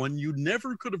was one you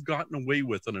never could have gotten away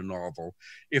with in a novel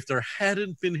if there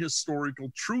hadn't been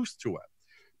historical truth to it.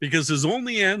 Because his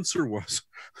only answer was,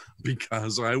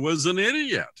 because I was an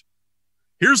idiot.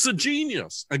 Here's a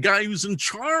genius, a guy who's in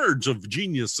charge of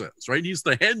geniuses, right? He's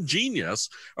the head genius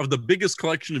of the biggest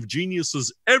collection of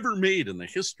geniuses ever made in the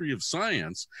history of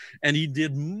science. And he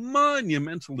did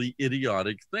monumentally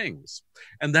idiotic things.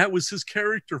 And that was his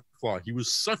character flaw. He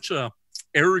was such a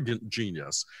arrogant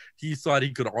genius. He thought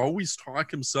he could always talk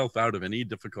himself out of any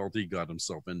difficulty he got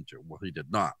himself into. Well, he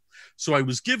did not. So I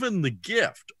was given the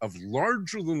gift of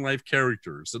larger than life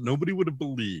characters that nobody would have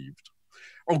believed.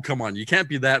 Oh, come on, you can't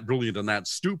be that brilliant and that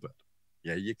stupid.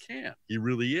 Yeah, you can. He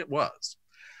really it was.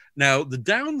 Now, the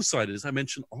downside is I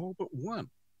mentioned all but one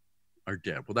are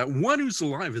dead. Well, that one who's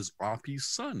alive is Oppie's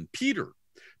son, Peter.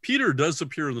 Peter does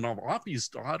appear in the novel. Oppie's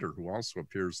daughter, who also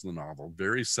appears in the novel,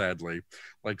 very sadly,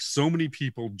 like so many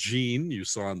people, Jean, you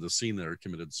saw in the scene there,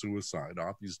 committed suicide.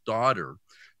 Oppie's daughter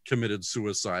committed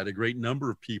suicide. A great number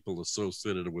of people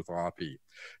associated with Oppie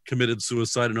committed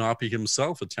suicide, and Oppie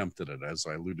himself attempted it, as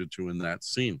I alluded to in that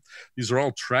scene. These are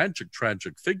all tragic,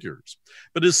 tragic figures.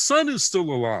 But his son is still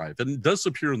alive and does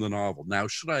appear in the novel. Now,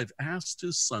 should I have asked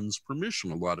his son's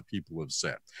permission? A lot of people have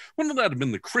said. Wouldn't that have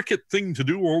been the cricket thing to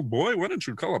do, old boy? Why don't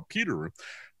you call up Peter?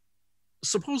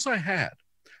 Suppose I had.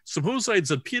 Suppose I'd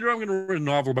said, Peter, I'm going to write a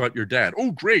novel about your dad.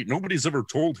 Oh, great. Nobody's ever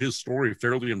told his story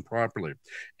fairly and properly.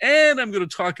 And I'm going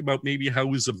to talk about maybe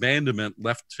how his abandonment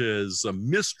left his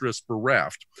mistress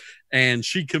bereft. And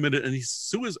she committed, and he's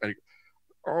suicide.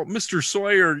 Oh, Mr.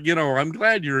 Sawyer, you know, I'm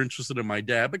glad you're interested in my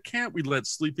dad, but can't we let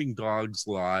sleeping dogs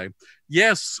lie?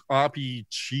 Yes, Oppie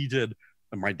cheated.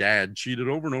 And my dad cheated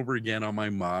over and over again on my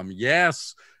mom.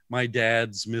 Yes, my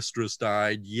dad's mistress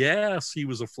died. Yes, he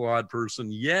was a flawed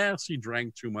person. Yes, he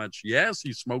drank too much. Yes,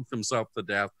 he smoked himself to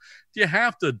death. Do you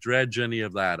have to dredge any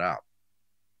of that up?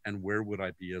 And where would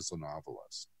I be as a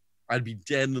novelist? I'd be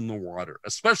dead in the water,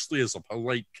 especially as a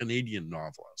polite Canadian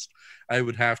novelist. I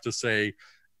would have to say,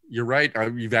 you're right.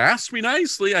 You've asked me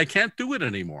nicely. I can't do it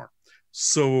anymore.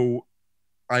 So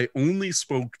I only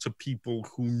spoke to people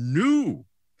who knew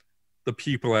the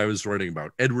people I was writing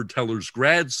about. Edward Teller's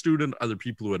grad student, other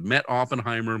people who had met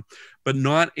Oppenheimer, but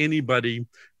not anybody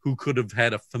who could have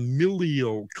had a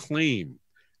familial claim,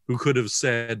 who could have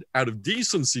said, out of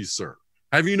decency, sir,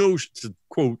 have you know, to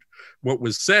quote what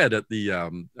was said at the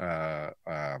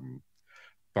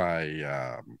by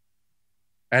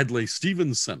Adlai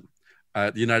Stevenson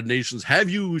at the United Nations, have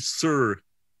you, sir,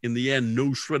 in the end,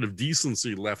 no shred of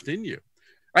decency left in you?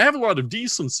 I have a lot of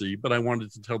decency, but I wanted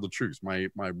to tell the truth. My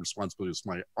responsibility is to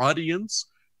my audience,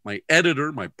 my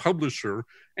editor, my publisher,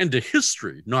 and to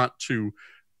history, not to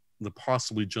the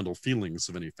possibly gentle feelings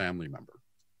of any family member.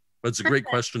 But it's a great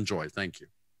question, Joy. Thank you.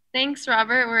 Thanks,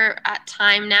 Robert. We're at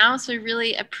time now, so I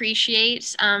really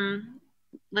appreciate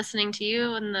listening to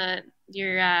you, and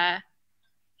your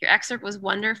excerpt was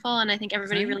wonderful, and I think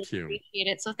everybody really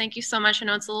appreciated it. So thank you so much. I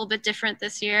know it's a little bit different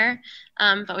this year,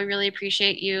 but we really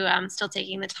appreciate you still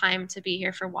taking the time to be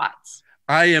here for Watts.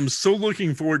 I am so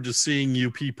looking forward to seeing you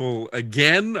people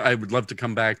again. I would love to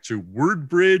come back to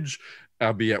Wordbridge.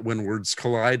 I'll be at When Words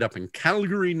Collide up in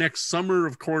Calgary next summer,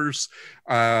 of course.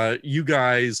 You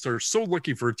guys are so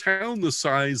lucky for a town the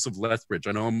size of Lethbridge.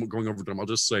 I know I'm going over them. I'll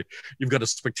just say you've got a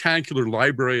spectacular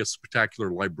library, a spectacular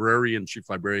librarian,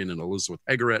 chief librarian in Elizabeth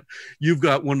Hegaret. You've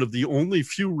got one of the only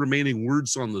few remaining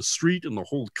words on the street in the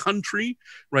whole country,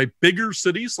 right? Bigger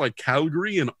cities like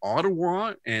Calgary and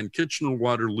Ottawa and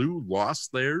Kitchener-Waterloo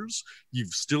lost theirs.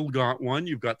 You've still got one.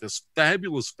 You've got this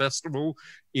fabulous festival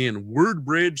in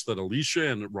Wordbridge that Alicia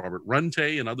and Robert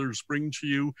Runte and others bring to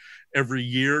you every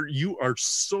year. You are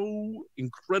so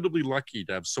incredibly lucky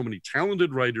to have so many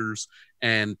talented writers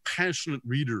and passionate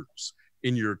readers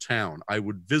in your town. I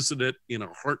would visit it in a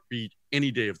heartbeat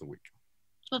any day of the week.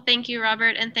 Well, thank you,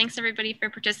 Robert, and thanks everybody for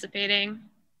participating.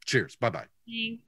 Cheers. Bye-bye. Thanks.